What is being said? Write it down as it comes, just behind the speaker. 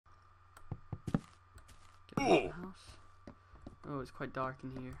the house. Oh, it's quite dark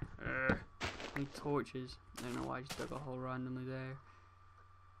in here. I need torches. I don't know why I just dug a hole randomly there.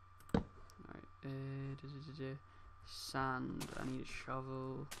 Alright, sand. I need a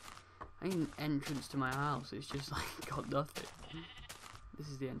shovel. I need an entrance to my house. It's just like got nothing. This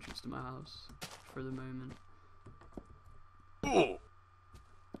is the entrance to my house for the moment,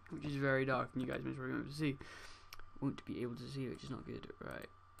 which is very dark, and you guys may not be able to see. Won't be able to see, which is not good. Right,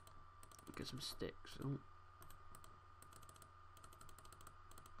 get some sticks. Oh.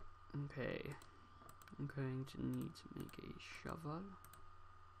 Okay, I'm going to need to make a shovel.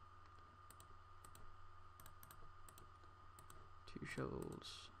 2 shovels.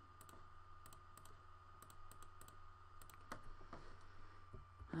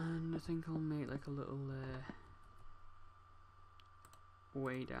 And I think I'll make like a little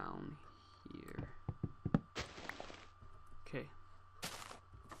way down here. Okay.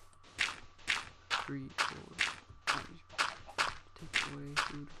 3, 4. Take it away.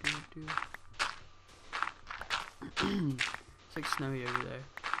 It's like snowy over there.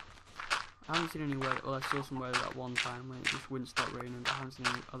 I haven't seen any weather. Well, I saw some weather that one time when it just wouldn't stop raining, but I haven't seen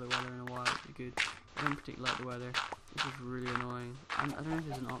any other weather in a while. It'd be good. I don't particularly like the weather. This is really annoying. I don't know if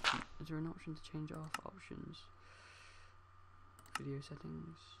there's an option. Is there an option to change off options? Video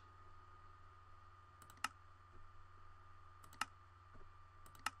settings.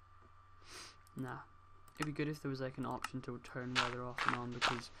 Nah. It'd be good if there was like an option to turn weather off and on,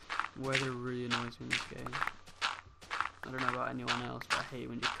 because weather really annoys me in this game. I don't know about anyone else, but I hate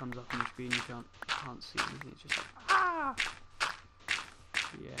when it just comes up on the screen. You can't see anything. It's just like ah.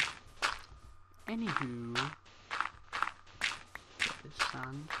 Yeah. Anywho, get this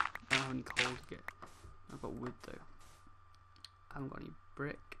sand. I don't have any coal to get. I've got wood though. I haven't got any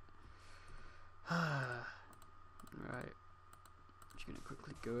brick. Right. Just gonna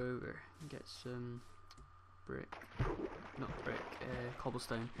quickly go over and get some brick. Not brick,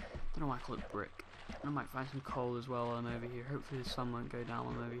 cobblestone. Don't know why I call it brick. I might find some coal as well while I'm over here. Hopefully the sun won't go down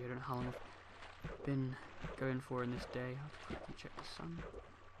while I'm over here. I don't know how long I've been going for in this day. I'll have to quickly check the sun.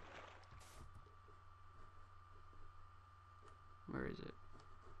 Where is it?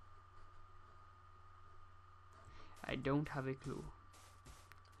 I don't have a clue.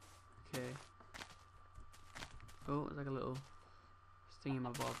 Okay. Oh, there's like a little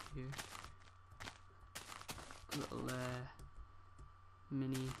thingamabob here. A little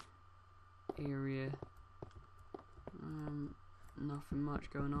mini area. Nothing much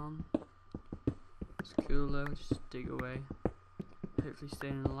going on. It's cool though, just dig away. Hopefully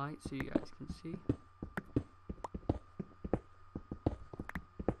staying in the light so you guys can see.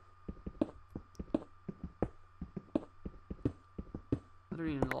 I don't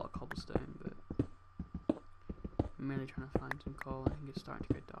need a lot of cobblestone, but I'm mainly trying to find some coal. I think it's starting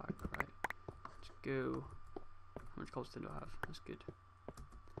to get dark. Right, let's go. How much cobblestone do I have? That's good.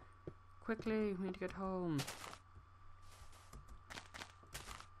 Quickly, we need to get home.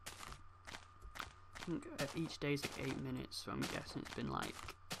 I think each day is like 8 minutes, so I'm guessing it's been like,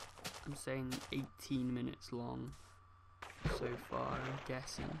 I'm saying 18 minutes long so far, I'm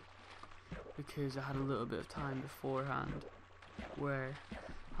guessing. Because I had a little bit of time beforehand where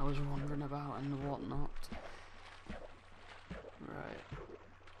I was wandering about and whatnot. Right.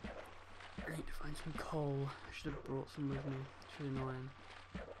 I need to find some coal. I should have brought some with me. It's really annoying.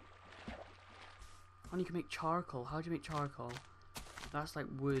 Oh, you can make charcoal. How do you make charcoal? That's like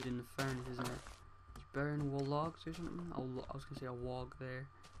wood in the furnace, isn't it? You burn wool logs or something? Oh, I was going to say a wog there.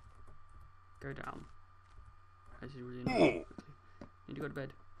 Go down. This is really annoying. Quickly. Need to go to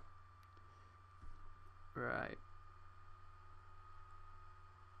bed. Right.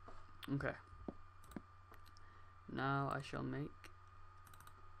 Okay. Now I shall make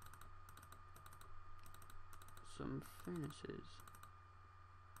some furnaces.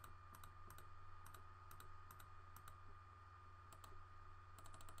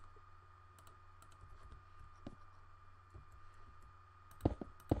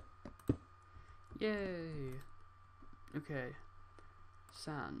 Yay! Okay.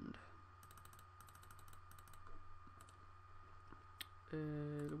 Sand. The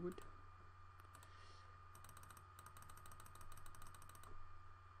wood.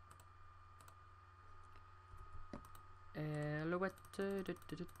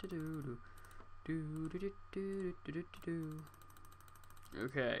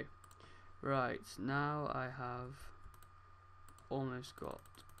 Okay, right, now I have almost got,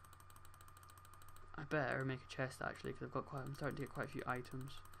 I better make a chest actually, because I'm starting to get quite a few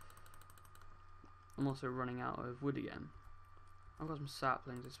items. I'm also running out of wood again. I've got some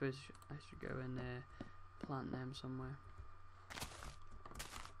saplings. I suppose I should go and plant them somewhere.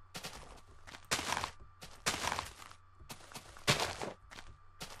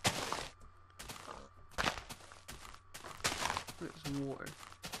 some water.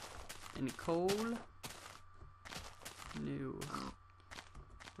 Any coal? No.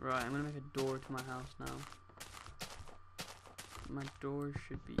 Right, I'm gonna make a door to my house now. My door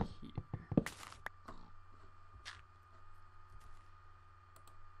should be here.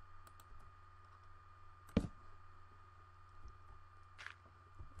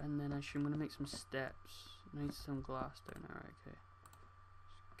 And then I'm gonna make some steps. I need some glass down there. Right, okay.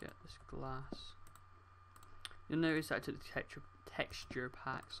 Let's get this glass. You'll notice that I took the texture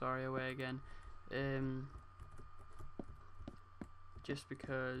pack, sorry, away again. Just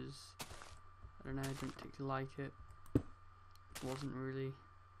because, I don't know, I didn't particularly like it. Wasn't really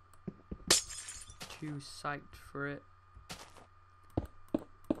too psyched for it.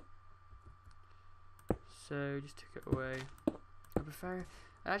 So, just took it away.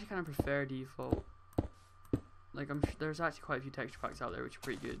 I actually kind of prefer default. Like, there's actually quite a few texture packs out there which are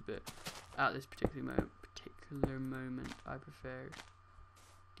pretty good, but at this particular moment, I prefer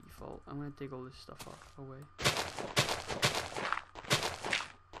default. I'm gonna dig all this stuff away.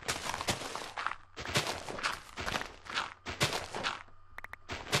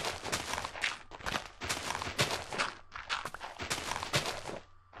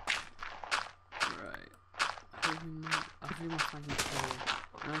 Right. I do want to find some coal.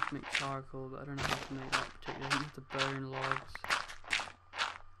 I know how to make charcoal, but I don't know how to make that particularly. You have to burn logs.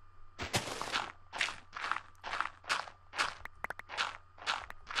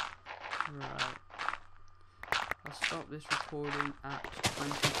 Right. I'll stop this recording at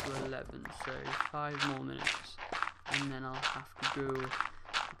 20 to 11, so 5 more minutes, and then I'll have to go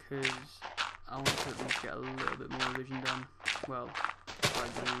because I want to at least get a little bit more revision done. Well,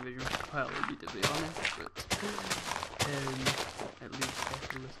 revision well, to be honest, but at least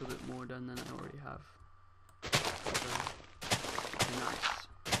get a little bit more done than I already have. So, nice.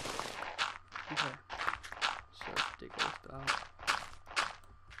 Okay, so let's dig all this out.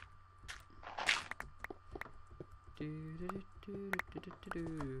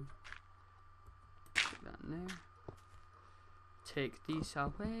 Put that in there. Take these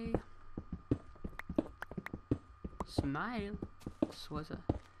away. Smile. Sweater.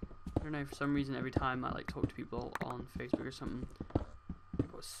 I don't know, for some reason every time I like talk to people on Facebook or something, I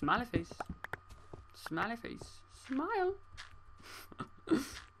go smiley face. Smiley face. Smile.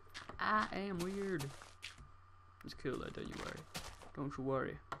 I am weird. It's cool though, don't you worry. Don't you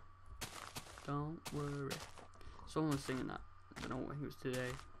worry. Don't worry. Someone was singing that. I don't know, I think it was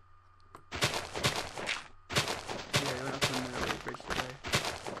today. Yeah, we went up to the Middle Bridge today.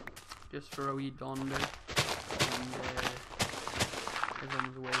 Just for a wee donder. And everyone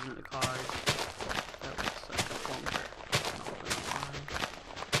was waving at the cars. That was such a bonker. Not gonna lie.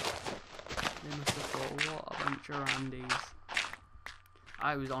 They must have thought, what a bunch of randies. I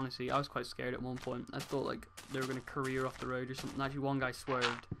was quite scared at one point. I thought like they were gonna career off the road or something. Actually, one guy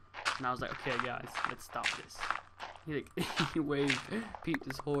swerved. And I was like, okay guys, let's stop this. He waved, peeped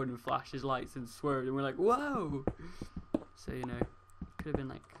his horn and flashed his lights and swerved, and we're like, whoa! So, you know, could have been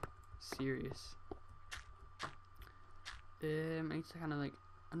like serious. I need to kind of like,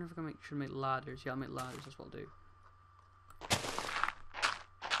 I wonder if I should make ladders. Yeah, I'll make ladders, that's what I'll do.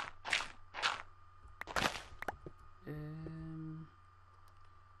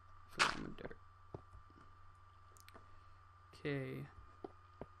 Fill them with dirt. Okay.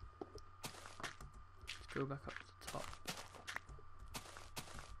 Let's go back up to the top.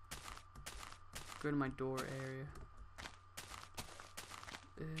 Go to my door area.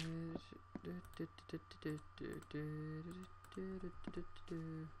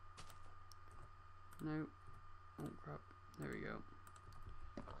 No. Oh crap. There we go.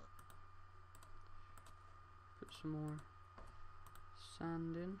 Put some more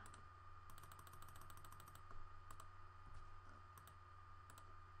sand in.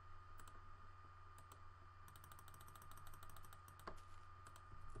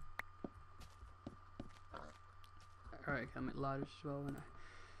 Alright, I can make ladders as well, and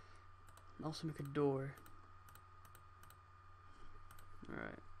I also make a door.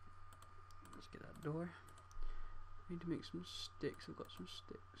 Alright, let's get that door. I need to make some sticks. I've got some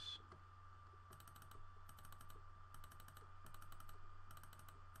sticks.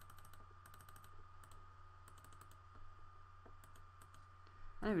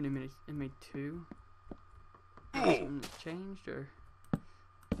 I never knew it made two. Is there something that's changed, or?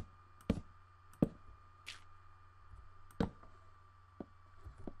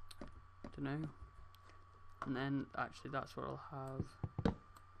 Know. And then actually that's where I'll have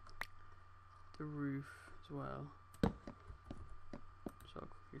the roof as well, so I'll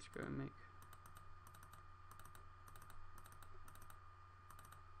quickly just go and make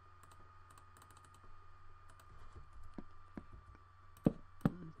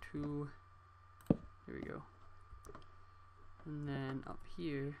 2. There we go. And then up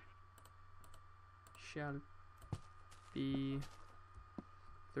here shall be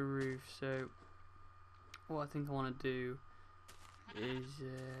the roof. So what I think I want to do is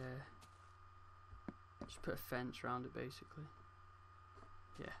just put a fence around it, basically.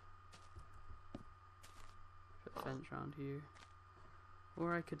 Yeah, put a fence around here.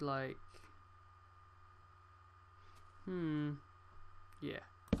 Or I could like, yeah,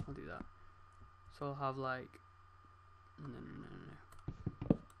 I'll do that. So I'll have like,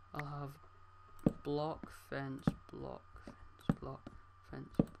 no. I'll have block, fence, block, fence, block,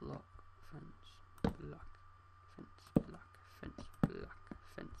 fence, block, fence, block, fence, block, fence, block,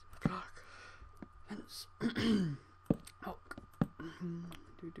 fence, block, fence. Oh,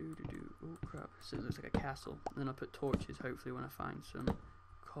 oh crap! So it looks like a castle. And then I'll put torches. Hopefully, when I find some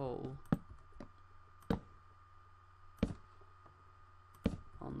coal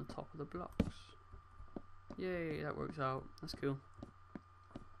on the top of the blocks. Yay, that works out. That's cool.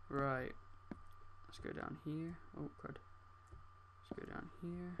 Right, let's go down here. Oh crud. Let's go down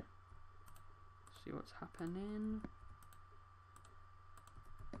here. See what's happening.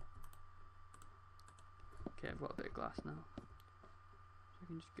 Okay, I've got a bit of glass now. So I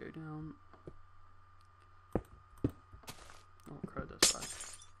can just go down. Oh crud, that's bad.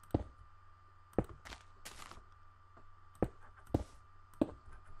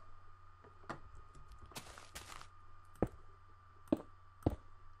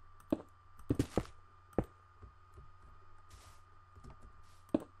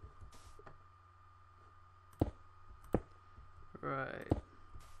 Right.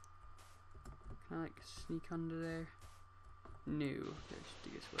 Can I like sneak under there? No. Let's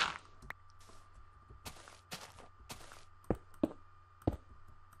do this way.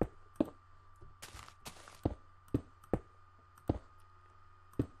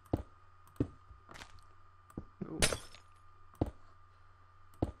 Oh.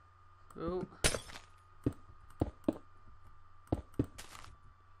 Oh.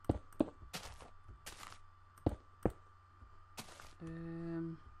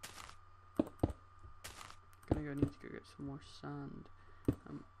 Need to go get some more sand.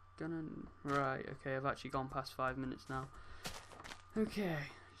 I'm gonna, right, okay, I've actually gone past 5 minutes now. Okay,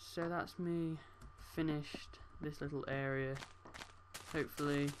 so that's me finished this little area.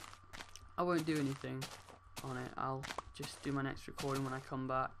 Hopefully I won't do anything on it. I'll just do my next recording when I come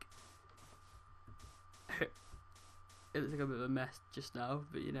back. It looks like a bit of a mess just now,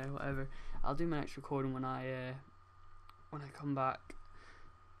 but you know, whatever. I'll do my next recording when I come back.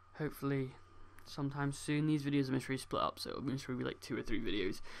 Hopefully sometime soon. These videos are mystery split up, so it'll be like 2 or 3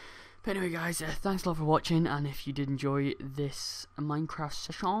 videos. But anyway guys, thanks a lot for watching, and if you did enjoy this Minecraft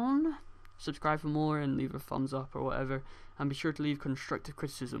session, subscribe for more and leave a thumbs up or whatever, and be sure to leave constructive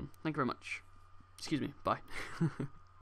criticism. Thank you very much. Excuse me, bye.